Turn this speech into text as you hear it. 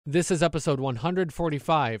This is episode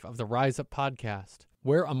 145 of the Rise Up Podcast.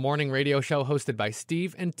 We're a morning radio show hosted by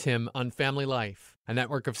Steve and Tim on Family Life, a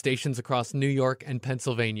network of stations across New York and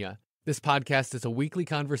Pennsylvania. This podcast is a weekly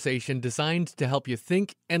conversation designed to help you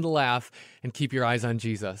think and laugh and keep your eyes on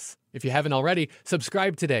Jesus. If you haven't already,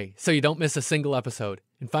 subscribe today so you don't miss a single episode.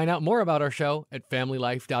 And find out more about our show at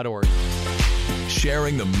familylife.org.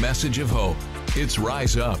 Sharing the message of hope. It's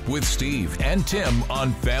Rise Up with Steve and Tim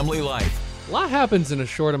on Family Life. A lot happens in a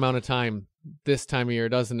short amount of time this time of year,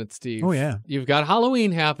 doesn't it, Steve? Oh, yeah. You've got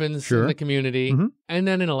Halloween happens in the community, and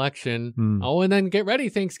then an election. Oh, and then get ready,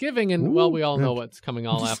 Thanksgiving, and, well, we all know what's coming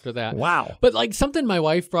all after that. Wow. But, like, something my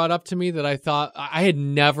wife brought up to me that I thought, I had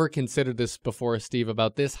never considered this before, Steve,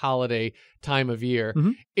 about this holiday time of year,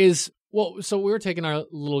 is... Well, so we were taking our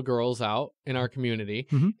little girls out in our community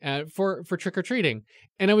for trick-or-treating.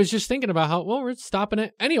 And I was just thinking about how, well, we're stopping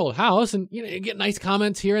at any old house and, you get nice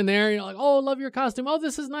comments here and there. Like, oh, love your costume. Oh,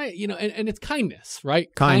 this is nice. And it's kindness,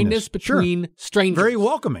 right? Kindness between strangers. Very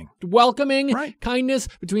welcoming. Welcoming, right. Kindness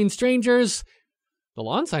between strangers. The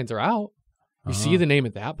lawn signs are out. You see the name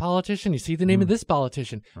of that politician, you see the name of this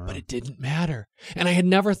politician, but it didn't matter. And I had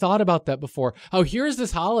never thought about that before. How here's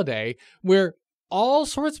this holiday where all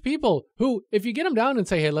sorts of people who, if you get them down and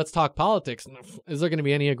say, hey, let's talk politics, is there going to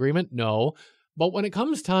be any agreement? No. But when it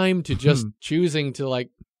comes time to just choosing to, like,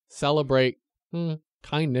 celebrate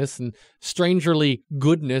kindness and strangerly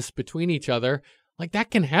goodness between each other, like,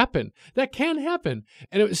 that can happen. That can happen.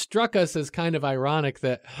 And it struck us as kind of ironic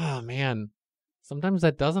that, oh, man, sometimes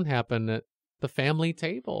that doesn't happen at the family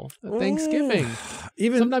table at Thanksgiving.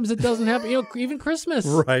 Sometimes it doesn't happen, even Christmas.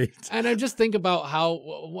 Right. And I just think about how,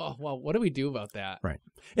 well, what do we do about that? Right.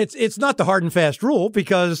 It's not the hard and fast rule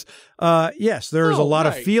because, yes, there's a lot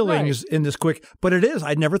of feelings in this quick, but it is.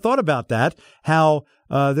 I'd never thought about that. How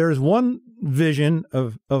there's one vision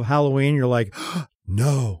of Halloween. You're like,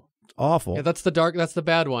 no, it's awful. Yeah, that's the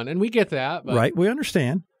bad one. And we get that. But... Right. We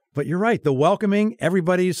understand. But you're right. The welcoming,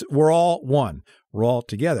 we're all one. We're all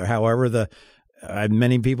together. However,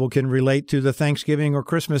 many people can relate to the Thanksgiving or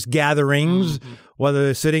Christmas gatherings, whether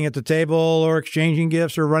they're sitting at the table or exchanging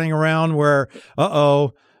gifts or running around where,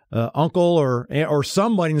 uncle or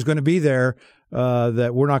somebody's going to be there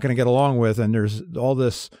that we're not going to get along with. And there's all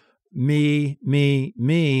this me,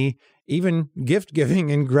 even gift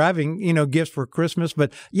giving and grabbing, gifts for Christmas.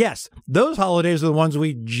 But yes, those holidays are the ones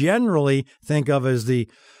we generally think of as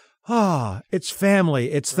it's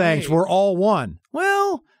family, it's thanks, we're all one.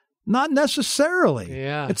 Well, not necessarily.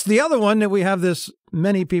 Yeah. It's the other one that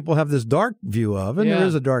many people have this dark view of, and there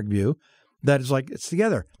is a dark view that is like, it's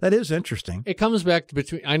together. That is interesting. It comes back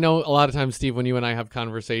to I know a lot of times, Steve, when you and I have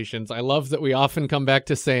conversations, I love that we often come back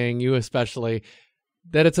to saying, you especially,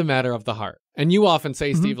 that it's a matter of the heart. And you often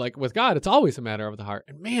say, Steve, like with God, it's always a matter of the heart.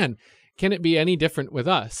 And man, can it be any different with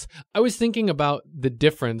us? I was thinking about the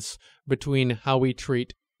difference between how we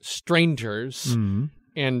treat strangers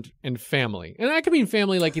and family. And that could mean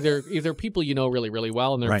family, like either people really, really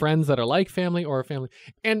well and they're friends that are like family, or family.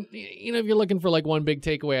 And, if you're looking for like one big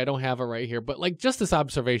takeaway, I don't have it right here, but like just this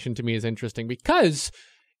observation to me is interesting because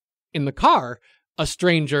in the car, a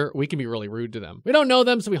stranger, we can be really rude to them. We don't know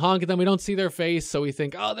them, so we honk at them. We don't see their face, so we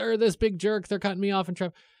think, oh, they're this big jerk. They're cutting me off and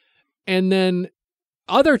traffic. And then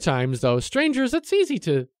other times, though, strangers, it's easy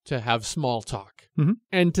to have small talk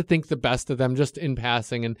and to think the best of them just in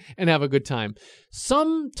passing and have a good time.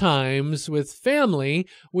 Sometimes with family,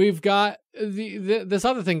 we've got this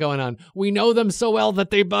other thing going on. We know them so well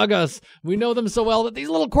that they bug us. We know them so well that these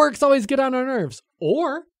little quirks always get on our nerves.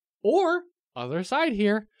 Or other side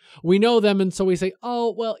here, we know them and so we say,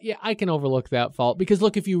 oh, well, yeah, I can overlook that fault because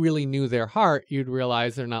look, if you really knew their heart, you'd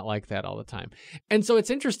realize they're not like that all the time. And so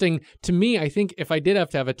it's interesting to me. I think if I did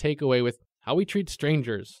have to have a takeaway with how we treat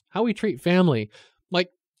strangers, how we treat family, like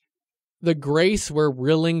the grace we're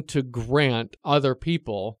willing to grant other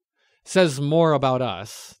people says more about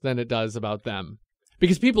us than it does about them.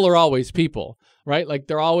 Because people are always people, right? Like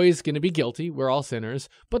they're always going to be guilty. We're all sinners,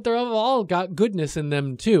 but they're all got goodness in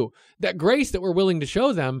them too. That grace that we're willing to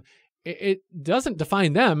show them, it doesn't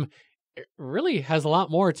define them. It really has a lot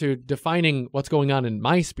more to defining what's going on in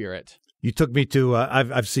my spirit. You took me to,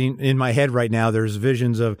 I've seen in my head right now, there's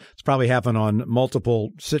visions of, it's probably happened on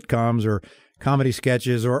multiple sitcoms or comedy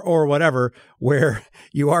sketches or whatever, where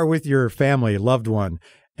you are with your family, loved one,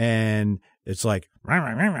 and it's like,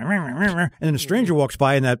 and then a stranger walks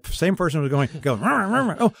by and that same person was going,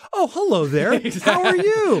 oh, hello there. Exactly. How are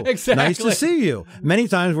you? Exactly. Nice to see you. Many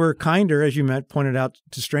times we're kinder, as you pointed out,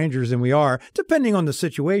 to strangers than we are, depending on the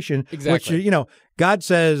situation. Exactly. Which, God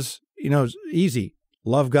says, easy.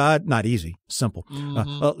 Love God, not easy, simple,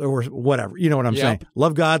 or whatever. You know what I'm saying?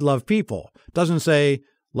 Love God, love people. Doesn't say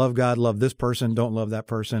love God, love this person, don't love that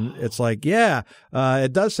person. It's like,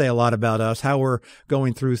 it does say a lot about us, how we're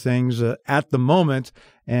going through things at the moment.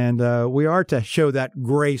 And we are to show that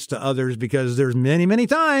grace to others because there's many, many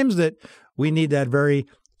times that we need that very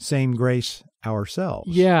same grace ourselves.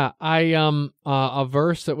 Yeah, a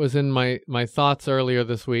verse that was in my thoughts earlier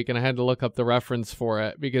this week, and I had to look up the reference for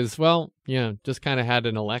it because, just kind of had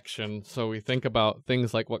an election. So we think about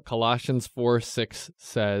things like what Colossians 4:6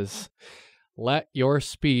 says. Let your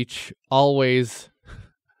speech always,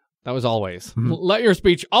 that was always, let your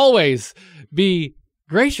speech always be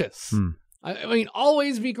gracious. I mean,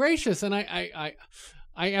 always be gracious. And I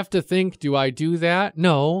have to think, do I do that?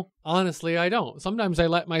 No, honestly, I don't. Sometimes I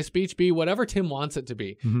let my speech be whatever Tim wants it to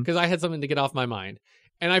be because I had something to get off my mind.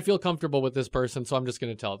 And I feel comfortable with this person, so I'm just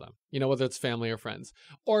going to tell them, whether it's family or friends.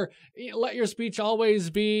 Or let your speech always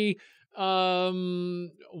be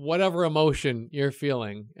whatever emotion you're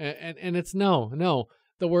feeling. And it's no.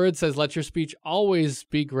 The word says, let your speech always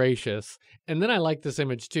be gracious. And then I like this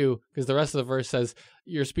image too, because the rest of the verse says,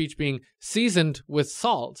 your speech being seasoned with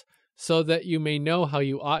salt, so that you may know how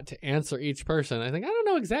you ought to answer each person. I don't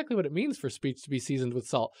know exactly what it means for speech to be seasoned with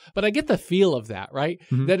salt, but I get the feel of that, right?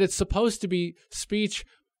 That it's supposed to be speech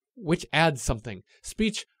which adds something,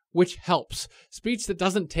 speech which helps, speech that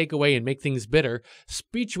doesn't take away and make things bitter,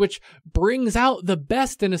 speech which brings out the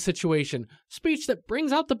best in a situation, speech that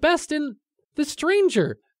brings out the best in the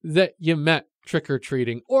stranger that you met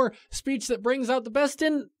trick-or-treating, or speech that brings out the best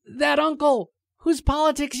in that uncle whose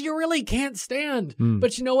politics you really can't stand.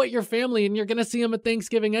 But you know what? You're family and you're going to see them at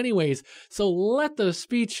Thanksgiving anyways. So let the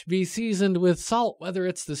speech be seasoned with salt, whether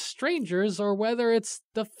it's the strangers or whether it's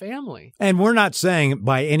the family. And we're not saying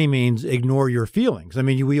by any means ignore your feelings. I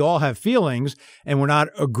mean, we all have feelings and we're not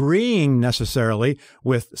agreeing necessarily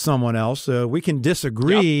with someone else. We can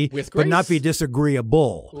disagree, but not be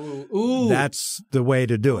disagreeable. Ooh. That's the way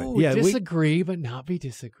to do it. Disagree, but not be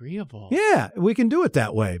disagreeable. Yeah, we can do it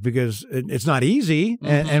that way because it's not easy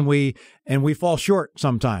and we fall short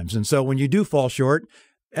sometimes. And so when you do fall short,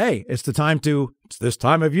 hey, it's this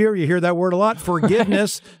time of year. You hear that word a lot.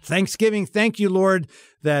 Forgiveness, Thanksgiving. Thank you, Lord,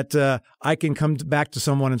 that I can come back to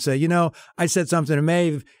someone and say, I said something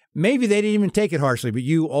and maybe they didn't even take it harshly, but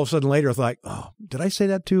you all of a sudden later thought, oh, did I say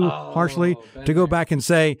that too harshly? To go back and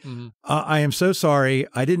say, I am so sorry.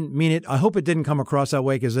 I didn't mean it. I hope it didn't come across that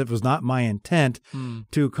way because it was not my intent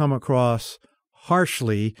to come across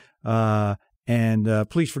harshly. And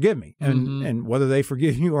please forgive me. And whether they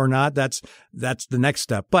forgive you or not, that's the next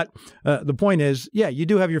step. But the point is, you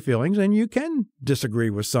do have your feelings and you can disagree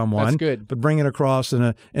with someone. That's good. But bring it across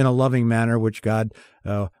in a loving manner, which God,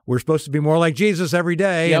 we're supposed to be more like Jesus every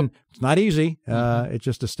day. Yep. And it's not easy. It's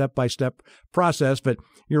just a step-by-step process. But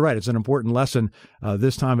you're right. It's an important lesson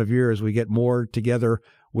this time of year as we get more together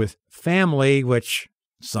with family, which...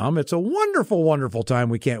 it's a wonderful, wonderful time.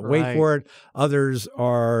 We can't wait for it. Others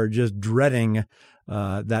are just dreading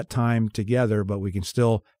that time together, but we can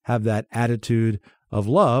still have that attitude of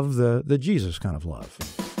love, the Jesus kind of love.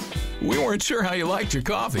 We weren't sure how you liked your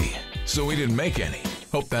coffee, so we didn't make any.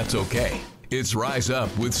 Hope that's okay. It's Rise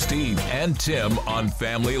Up with Steve and Tim on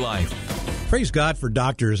Family Life. Praise God for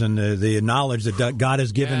doctors and the knowledge that God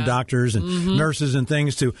has given doctors and nurses and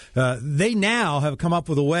things to. They now have come up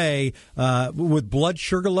with a way with blood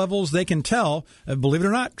sugar levels. They can tell, believe it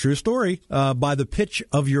or not, true story, by the pitch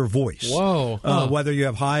of your voice. Whoa. Whether you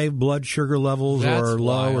have high blood sugar levels or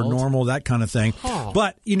low or normal, that kind of thing.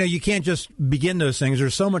 But, you can't just begin those things.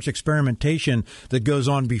 There's so much experimentation that goes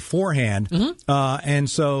on beforehand. And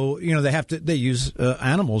so, they use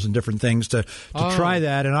animals and different things to try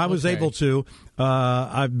that. And I was able to.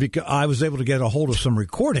 I was able to get a hold of some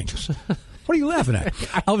recordings. What are you laughing at?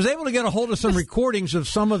 I was able to get a hold of some recordings of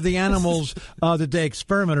some of the animals that they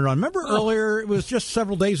experimented on. Remember earlier, it was just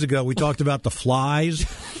several days ago, we talked about the flies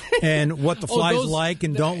and what the flies like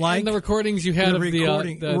and don't like. And the recordings you had of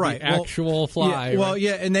the actual fly.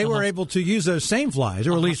 And they were able to use those same flies,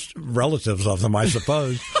 or at least relatives of them, I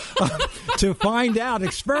suppose, to find out,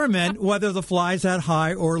 experiment whether the flies had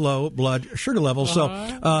high or low blood sugar levels. So,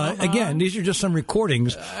 again, these are just some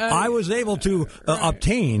recordings I was able to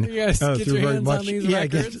obtain. Your hands on these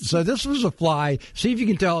records. So this was a fly. See if you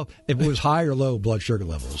can tell if it was high or low blood sugar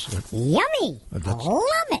levels. Yummy.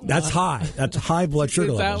 That's high. That's high blood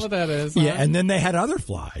sugar levels. Is that what that is? Yeah, and then they had other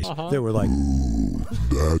flies that were like,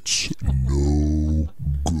 that's no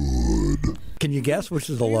good. Can you guess which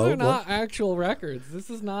is the low? These are not actual records. This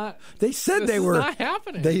is not. They said they were. Not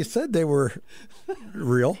happening. They said they were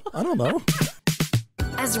real. I don't know.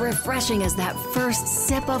 As refreshing as that first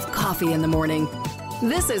sip of coffee in the morning,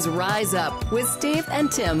 This is Rise Up with Steve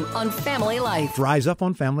and Tim on Family Life. Rise Up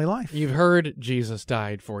on Family Life. You've heard Jesus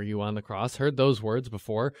died for you on the cross, heard those words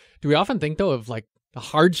before. Do we often think, though, of like the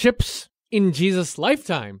hardships in Jesus'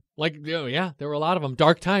 lifetime? Like, yeah, there were a lot of them.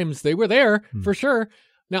 Dark times, they were there for sure.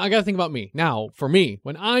 Now, I got to think about me. Now, for me,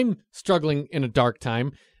 when I'm struggling in a dark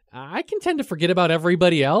time, I can tend to forget about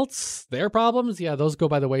everybody else. Their problems, yeah, those go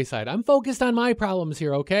by the wayside. I'm focused on my problems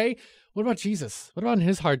here, okay? What about Jesus? What about in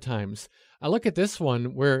his hard times? I look at this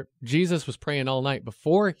one where Jesus was praying all night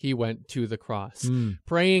before he went to the cross,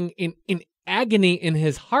 praying in agony in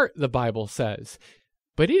his heart, the Bible says.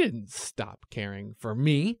 But he didn't stop caring for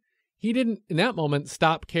me. He didn't, in that moment,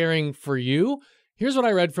 stop caring for you. Here's what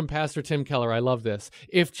I read from Pastor Tim Keller. I love this.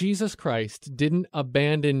 If Jesus Christ didn't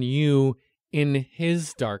abandon you in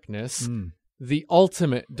his darkness, the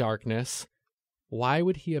ultimate darkness, why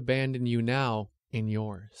would he abandon you now in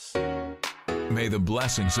yours? May the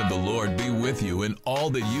blessings of the Lord be with you in all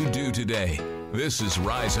that you do today. This is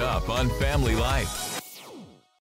Rise Up on Family Life.